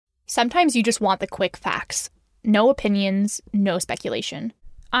Sometimes you just want the quick facts. No opinions, no speculation.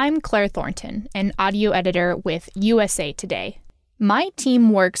 I'm Claire Thornton, an audio editor with USA Today. My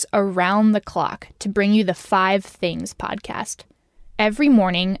team works around the clock to bring you the 5 Things podcast. Every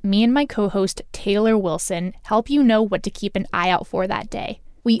morning, me and my co-host Taylor Wilson help you know what to keep an eye out for that day.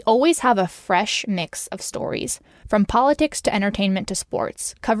 We always have a fresh mix of stories, from politics to entertainment to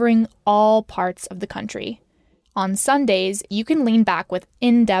sports, covering all parts of the country. On Sundays, you can lean back with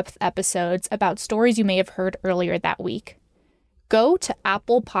in-depth episodes about stories you may have heard earlier that week. Go to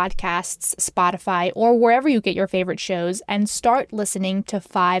Apple Podcasts, Spotify, or wherever you get your favorite shows and start listening to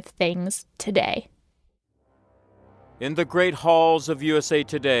 5 Things today. In the great halls of USA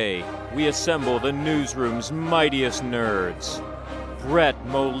Today, we assemble the newsroom's mightiest nerds. Brett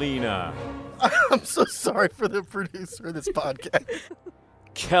Molina. I'm so sorry for the producer of this podcast.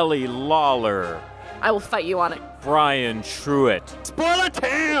 Kelly Lawler. I will fight you on it. Brian Truitt. Spoiler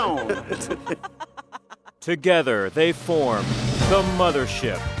town! Together, they form the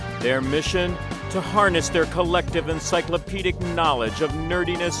Mothership. Their mission? To harness their collective encyclopedic knowledge of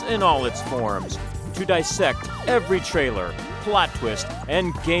nerdiness in all its forms. To dissect every trailer, plot twist,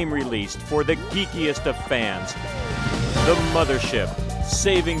 and game released for the geekiest of fans. The Mothership,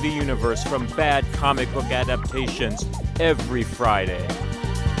 saving the universe from bad comic book adaptations every Friday.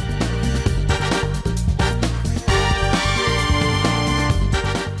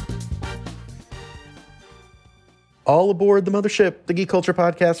 All aboard the Mothership, the Geek Culture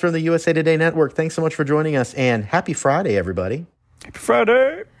Podcast from the USA Today Network. Thanks so much for joining us, and happy Friday, everybody. Happy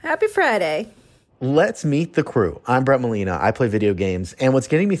Friday! Happy Friday. Let's meet the crew. I'm Brett Molina. I play video games, and what's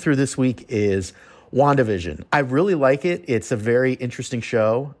getting me through this week is WandaVision. I really like it. It's a very interesting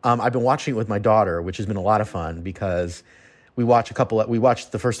show. I've been watching it with my daughter, which has been a lot of fun because we watched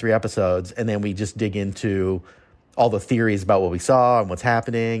the first 3 episodes, and then we just dig into all the theories about what we saw and what's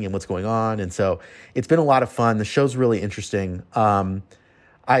happening and what's going on. And so it's been a lot of fun. The show's really interesting.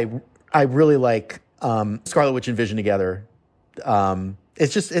 I really like Scarlet Witch and Vision together.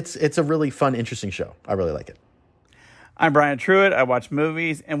 It's a really fun, interesting show. I really like it. I'm Brian Truitt. I watch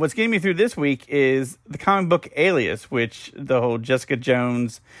movies. And what's getting me through this week is the comic book Alias, which the whole Jessica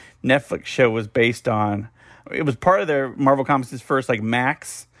Jones Netflix show was based on. It was part of their Marvel Comics' first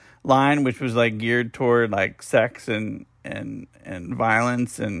Max line, which was geared toward sex and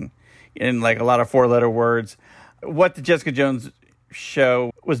violence and a lot of 4-letter words. What the Jessica Jones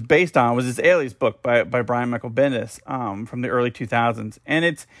show was based on was this Alias book by Brian Michael Bendis from the early 2000s. And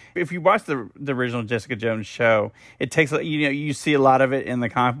it's, if you watch the original Jessica Jones show, it takes, you see a lot of it in the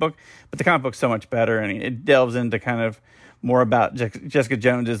comic book, but the comic book's so much better, and it delves into kind of more about Jessica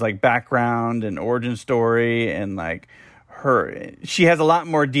Jones's background and origin story, and she has a lot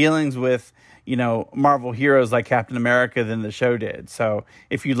more dealings with Marvel heroes like Captain America than the show did. So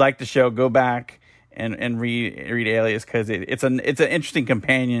if you like the show, go back and read Alias, because it's an interesting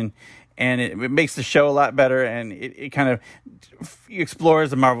companion, and it makes the show a lot better, and it kind of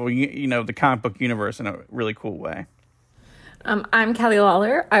explores the Marvel the comic book universe in a really cool way. I'm Kelly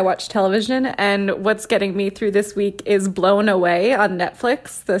Lawler. I watch television, and what's getting me through this week is Blown Away on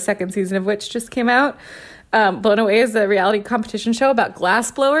Netflix, the 2nd season of which just came out. Blown Away is a reality competition show about glass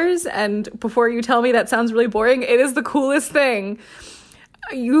blowers, and before you tell me that sounds really boring, it is the coolest thing.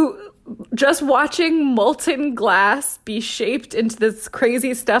 Just watching molten glass be shaped into this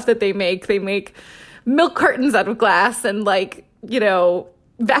crazy stuff that they make. They make milk cartons out of glass and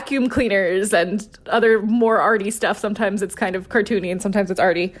vacuum cleaners and other more arty stuff. Sometimes it's kind of cartoony and sometimes it's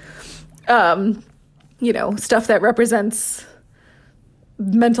arty. Stuff that represents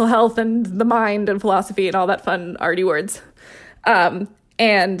mental health and the mind and philosophy and all that fun arty words. And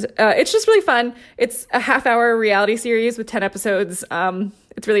it's just really fun. It's a half-hour reality series with 10 episodes.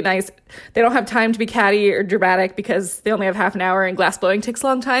 It's really nice. They don't have time to be catty or dramatic because they only have half an hour, and glass blowing takes a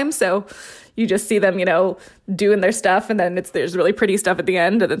long time. So you just see them, doing their stuff, and then there's really pretty stuff at the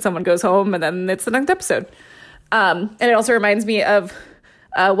end, and then someone goes home, and then it's the next episode. And it also reminds me of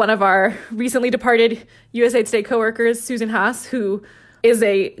one of our recently departed USA Today coworkers, Susan Haas, who is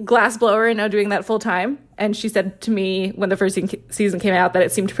a glass blower and now doing that full time. And she said to me when the first season came out that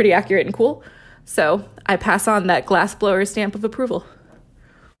it seemed pretty accurate and cool. So I pass on that glass blower stamp of approval.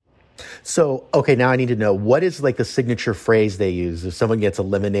 So, okay, now I need to know, what is the signature phrase they use if someone gets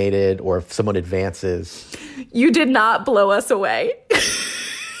eliminated or if someone advances? You did not blow us away.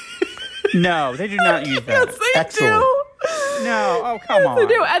 No, they do not use that. Yes, they Excellent. do. No, oh, come on. They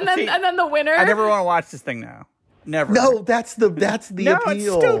do. And then the winner. I never want to watch this thing now. Never. No, that's the no,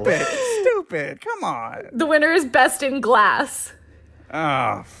 appeal. It's stupid. It's stupid. Come on. The winner is Best in Glass.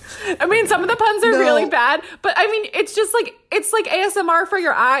 Oh. I mean, some of the puns are really bad, but I mean, it's like ASMR for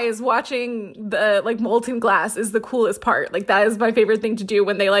your eyes. Watching the like molten glass is the coolest part. Like that is my favorite thing to do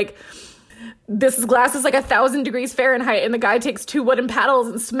when they like, this glass is like 1,000 degrees Fahrenheit and the guy takes 2 wooden paddles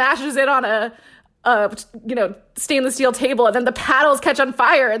and smashes it on a stainless steel table, and then the paddles catch on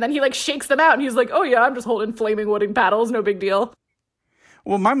fire, and then he like shakes them out and he's like, oh yeah, I'm just holding flaming wooden paddles, no big deal.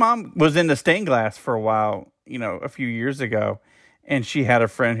 Well, my mom was into stained glass for a while, a few years ago. And she had a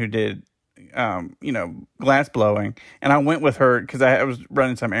friend who did, glass blowing. And I went with her because I was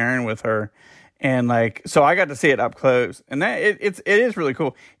running some errand with her. And so I got to see it up close. And that it is really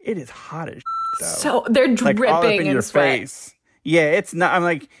cool. It is hot as shit, though. So they're dripping all up in in your sweat. face. Yeah, it's not. I'm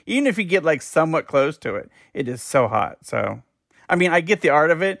like, even if you get somewhat close to it, it is so hot. So, I mean, I get the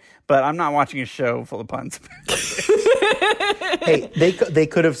art of it, but I'm not watching a show full of puns. Hey, they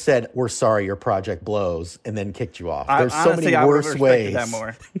could have said, "We're sorry, your project blows," and then kicked you off. There's Honestly, so many worse ways. that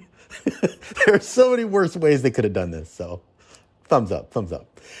more. There's so many worse ways they could have done this. So, thumbs up.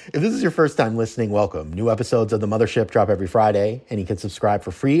 If this is your first time listening, welcome. New episodes of The Mothership drop every Friday, and you can subscribe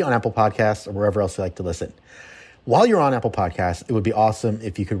for free on Apple Podcasts or wherever else you like to listen. While you're on Apple Podcasts, it would be awesome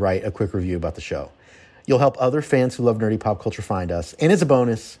if you could write a quick review about the show. You'll help other fans who love nerdy pop culture find us. And as a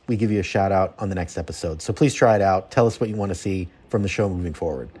bonus, we give you a shout out on the next episode. So please try it out. Tell us what you want to see from the show moving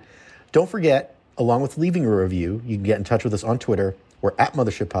forward. Don't forget, along with leaving a review, you can get in touch with us on Twitter. We're at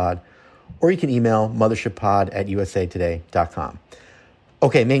MothershipPod. Or you can email mothershippod@usatoday.com.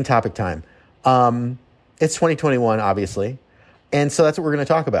 Okay, main topic time. It's 2021, obviously. And so that's what we're going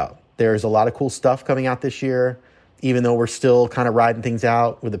to talk about. There's a lot of cool stuff coming out this year. Even though we're still kind of riding things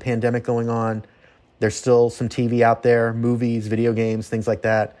out with the pandemic going on, there's still some TV out there, movies, video games, things like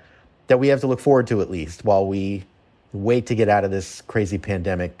that we have to look forward to at least while we wait to get out of this crazy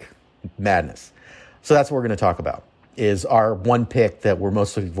pandemic madness. So that's what we're going to talk about, is our one pick that we're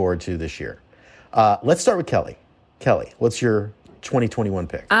most looking forward to this year. Let's start with Kelly. Kelly, what's your 2021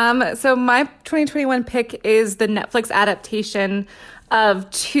 pick? So my 2021 pick is the Netflix adaptation of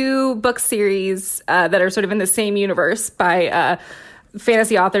 2 book series that are sort of in the same universe by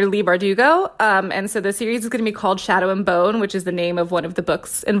fantasy author Leigh Bardugo. And so the series is going to be called Shadow and Bone, which is the name of one of the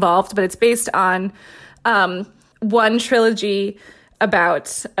books involved, but it's based on one trilogy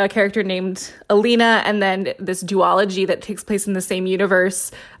about a character named Alina, and then this duology that takes place in the same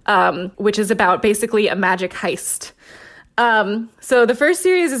universe, which is about basically a magic heist. So the first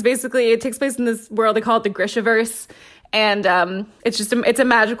series is basically, it takes place in this world, they call it the Grishaverse, and it's a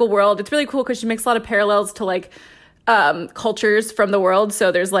magical world. It's really cool because she makes a lot of parallels to cultures from the world. So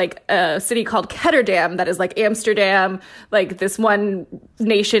there's a city called Ketterdam that is like Amsterdam. Like this one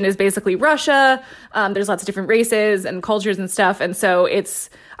nation is basically Russia. There's lots of different races and cultures and stuff. And so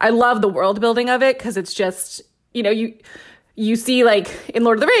I love the world building of it because it's just, you see in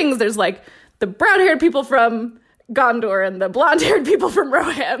Lord of the Rings, there's the brown haired people from Gondor and the blonde haired people from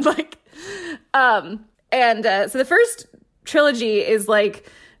Rohan. So the first trilogy is a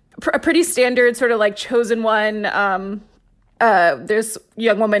pretty standard sort of chosen one. This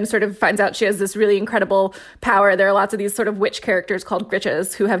young woman sort of finds out she has this really incredible power. There are lots of these sort of witch characters called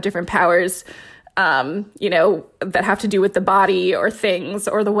Grichas who have different powers, that have to do with the body or things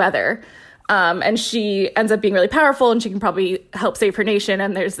or the weather. And she ends up being really powerful and she can probably help save her nation.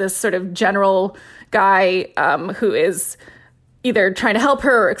 And there's this sort of general guy who is either trying to help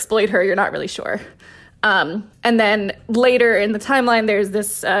her or exploit her. You're not really sure. And then later in the timeline, there's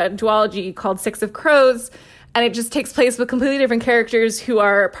this duology called Six of Crows, and it just takes place with completely different characters who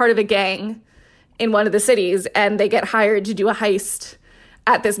are part of a gang in one of the cities, and they get hired to do a heist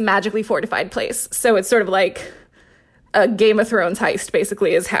at this magically fortified place. So it's sort of like a Game of Thrones heist,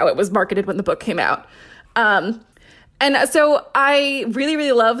 basically, is how it was marketed when the book came out. And so I really,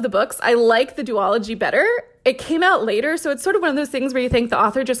 really love the books. I like the duology better. It came out later, so it's sort of one of those things where you think the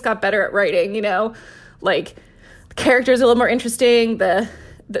author just got better at writing, the characters are a little more interesting. The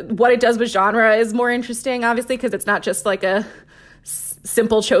what it does with genre is more interesting, obviously, because it's not just a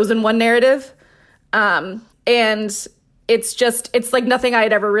simple chosen one narrative. And it's like nothing I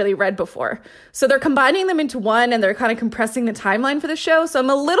had ever really read before. So they're combining them into one, and they're kind of compressing the timeline for the show. So I'm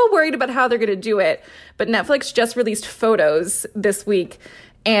a little worried about how they're going to do it. But Netflix just released photos this week,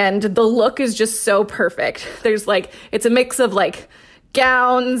 and the look is just so perfect. There's it's a mix of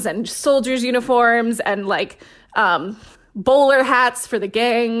gowns and soldiers' uniforms and bowler hats for the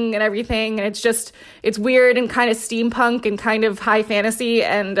gang and everything. And it's weird and kind of steampunk and kind of high fantasy.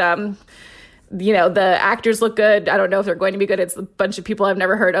 And, the actors look good. I don't know if they're going to be good. It's a bunch of people I've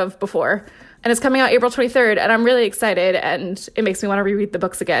never heard of before. And it's coming out April 23rd. And I'm really excited. And it makes me want to reread the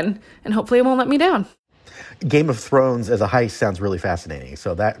books again. And hopefully it won't let me down. Game of Thrones as a heist sounds really fascinating.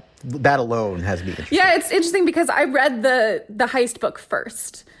 So that alone has me interested. Yeah, it's interesting because I read the heist book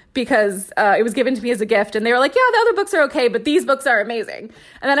first because it was given to me as a gift, and they were like, yeah, the other books are okay, but these books are amazing.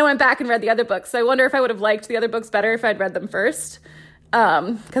 And then I went back and read the other books. So I wonder if I would have liked the other books better if I'd read them first,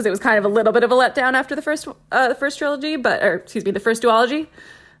 because it was kind of a little bit of a letdown after the first trilogy, the first duology.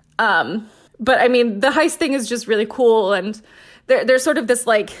 But I mean, the heist thing is just really cool, and there's sort of this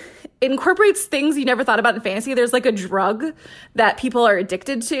like incorporates things you never thought about in fantasy. There's like a drug that people are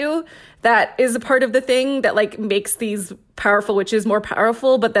addicted to that is a part of the thing that like makes these powerful witches more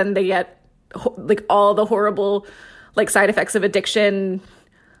powerful, but then they get like all the horrible like side effects of addiction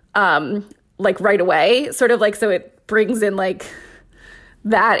like right away, sort of like, so it brings in like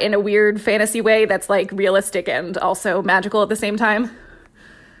that in a weird fantasy way that's like realistic and also magical at the same time.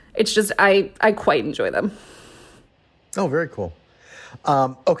 It's just I quite enjoy them. Oh, very cool.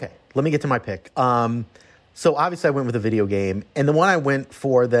 Okay, let me get to my pick. So obviously I went with a video game, and the one I went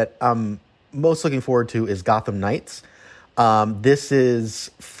for that I'm most looking forward to is Gotham Knights. This is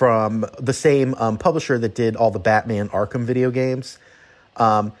from the same publisher that did all the Batman Arkham video games.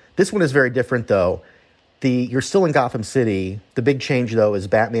 This one is very different, though. You're still in Gotham City. The big change, though, is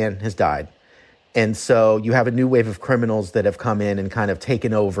Batman has died. And so you have a new wave of criminals that have come in and kind of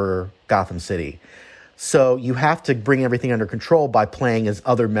taken over Gotham City. So you have to bring everything under control by playing as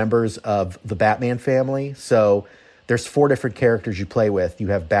other members of the Batman family. So there's 4 different characters you play with. You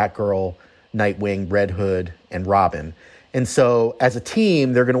have Batgirl, Nightwing, Red Hood, and Robin. And so as a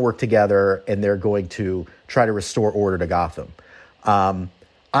team, they're going to work together, and they're going to try to restore order to Gotham.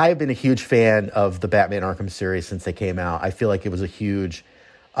 I've been a huge fan of the Batman Arkham series since they came out. I feel like it was a huge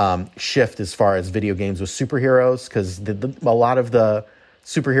shift as far as video games with superheroes, because a lot of the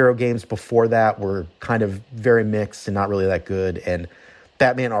superhero games before that were kind of very mixed and not really that good. And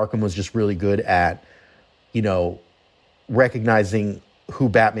Batman Arkham was just really good at, recognizing who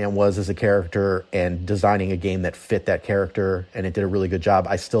Batman was as a character and designing a game that fit that character. And it did a really good job.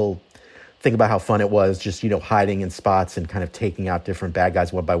 I still think about how fun it was just, hiding in spots and kind of taking out different bad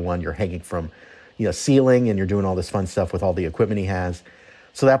guys one by one. You're hanging from, ceiling, and you're doing all this fun stuff with all the equipment he has.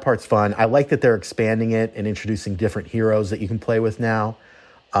 So that part's fun. I like that they're expanding it and introducing different heroes that you can play with now.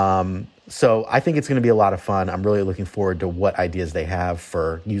 So I think it's going to be a lot of fun. I'm really looking forward to what ideas they have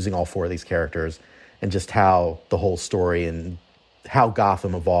for using all 4 of these characters and just how the whole story and how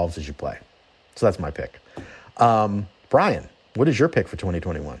Gotham evolves as you play. So that's my pick. Brian, what is your pick for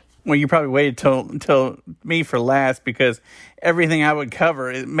 2021? Well, you probably waited until me for last, because everything I would cover,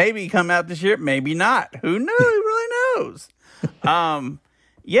 it maybe come out this year, maybe not. Who knows? Who really knows?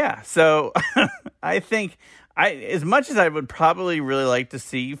 Yeah, so I think as much as I would probably really like to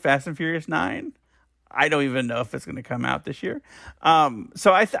see Fast and Furious 9, I don't even know if it's going to come out this year.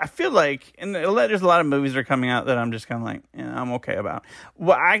 So I feel like, and there's a lot of movies that are coming out that I'm just kind of like, I'm okay about.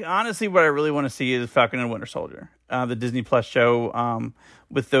 What I really want to see is Falcon and Winter Soldier, the Disney Plus show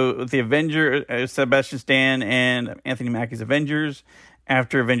with the Avengers, Sebastian Stan and Anthony Mackie's Avengers.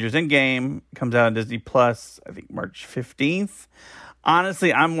 After Avengers Endgame comes out on Disney Plus, I think March 15th.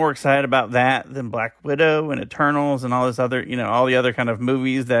 Honestly, I'm more excited about that than Black Widow and Eternals and all this other, all the other kind of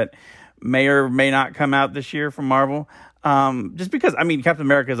movies that may or may not come out this year from Marvel. Just because, Captain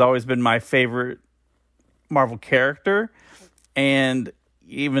America has always been my favorite Marvel character. And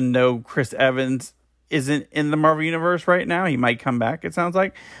even though Chris Evans isn't in the Marvel Universe right now, he might come back, it sounds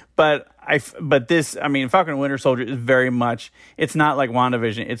like. But Falcon and Winter Soldier is very much, it's not like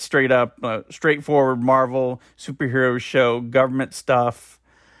WandaVision. It's straight up, straightforward Marvel superhero show, government stuff.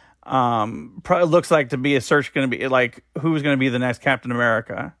 Probably looks like to be a search going to be like, who's going to be the next Captain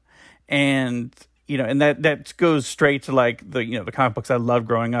America? And, and that goes straight to like the comic books I loved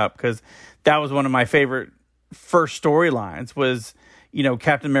growing up, because that was one of my favorite first storylines was,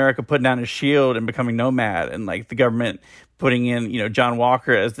 Captain America putting down his shield and becoming Nomad, and like the government putting in, John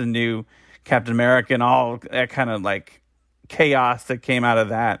Walker as the new Captain America and all that kind of like chaos that came out of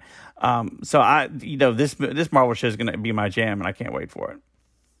that. So this Marvel show is going to be my jam, and I can't wait for it.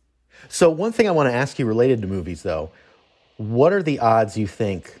 So one thing I want to ask you related to movies, though, what are the odds you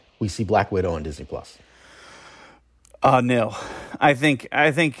think we see Black Widow on Disney Plus? Nil. I think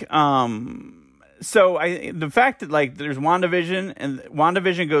the fact that like there's WandaVision, and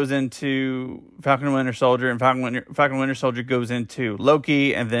WandaVision goes into Falcon and Winter Soldier, and Falcon and Winter Soldier goes into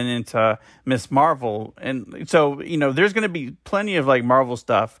Loki, and then into Miss Marvel, and so there's going to be plenty of like Marvel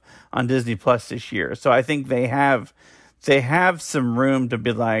stuff on Disney Plus this year. So I think they have some room to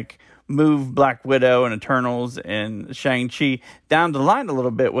be like move Black Widow and Eternals and Shang-Chi down the line a little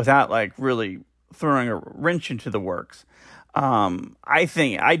bit without like really throwing a wrench into the works.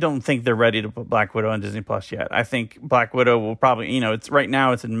 I don't think they're ready to put Black Widow on Disney Plus yet. I think Black Widow will probably, it's right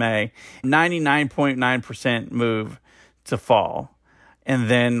now it's in May, 99.9% move to fall. And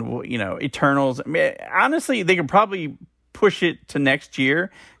then, Eternals, honestly, they could probably push it to next year,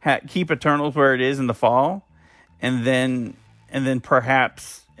 keep Eternals where it is in the fall, and then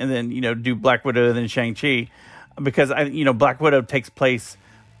perhaps do Black Widow and then Shang-Chi, because Black Widow takes place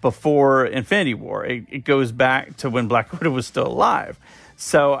before Infinity War. It goes back to when Black Widow was still alive.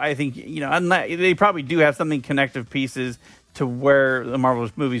 So I think, they probably do have something connective pieces to where the Marvel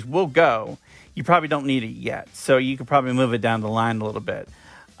movies will go. You probably don't need it yet. So you could probably move it down the line a little bit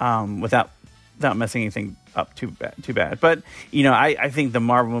without messing anything up too bad. But, I think the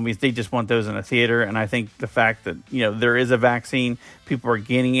Marvel movies, they just want those in a theater. And I think the fact that, there is a vaccine, people are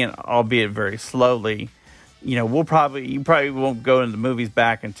getting it, albeit very slowly. You probably won't go into the movies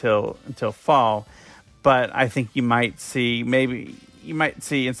back until fall, but I think you might see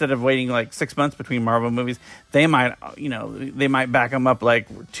instead of waiting like 6 months between Marvel movies, they might back them up like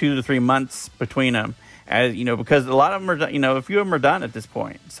 2 to 3 months between them, because a lot of them are, a few of them are done at this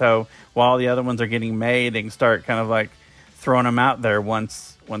point. So while the other ones are getting made, they can start kind of like throwing them out there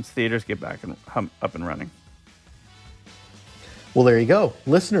once theaters get back and up and running. Well, there you go,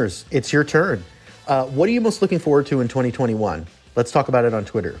 listeners. It's your turn. What are you most looking forward to in 2021? Let's talk about it on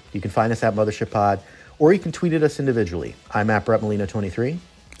Twitter. You can find us at Mothership Pod, or you can tweet at us individually. I'm at Brett Molina 23.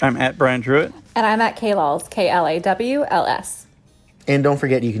 I'm at Brian Druitt. And I'm at Klawls, KLAWLS. And don't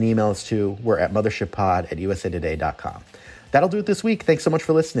forget, you can email us too. We're at mothershippod@usatoday.com. That'll do it this week. Thanks so much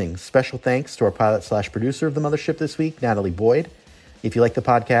for listening. Special thanks to our pilot/producer of The Mothership this week, Natalie Boyd. If you like the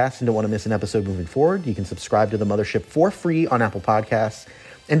podcast and don't want to miss an episode moving forward, you can subscribe to The Mothership for free on Apple Podcasts.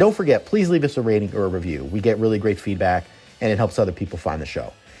 And don't forget, please leave us a rating or a review. We get really great feedback, and it helps other people find the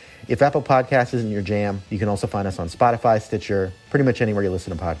show. If Apple Podcasts isn't your jam, you can also find us on Spotify, Stitcher, pretty much anywhere you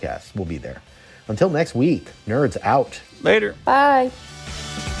listen to podcasts. We'll be there. Until next week, nerds out. Later. Bye.